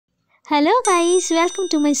Hello guys, welcome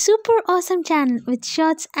to my super awesome channel with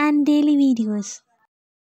shorts and daily videos.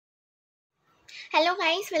 Hello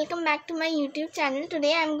guys, welcome back to my YouTube channel.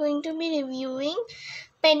 Today I am going to be reviewing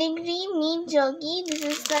Pedigree Meat Jerky. This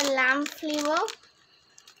is the lamb flavor.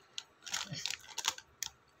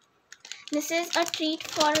 This is a treat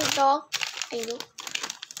for a dog.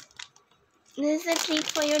 This is a treat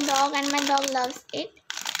for your dog and my dog loves it.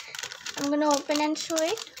 I'm going to open and show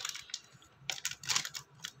it.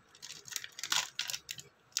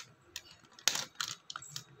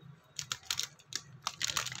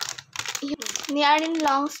 They are in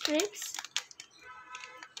long strips.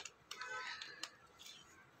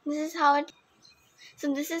 This is how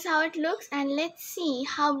it looks, and let's see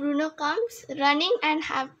how Bruno comes running and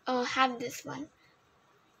have this one.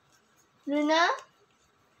 Bruno,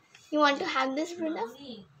 you want to have this, Bruno?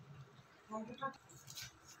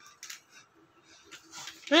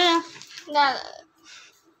 Bruno. No.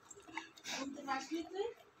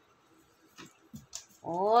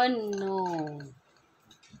 Oh no.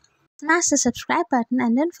 Smash the subscribe button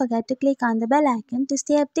and don't forget to click on the bell icon to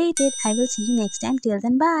stay updated. I will see you next time. Till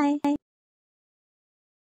then, bye.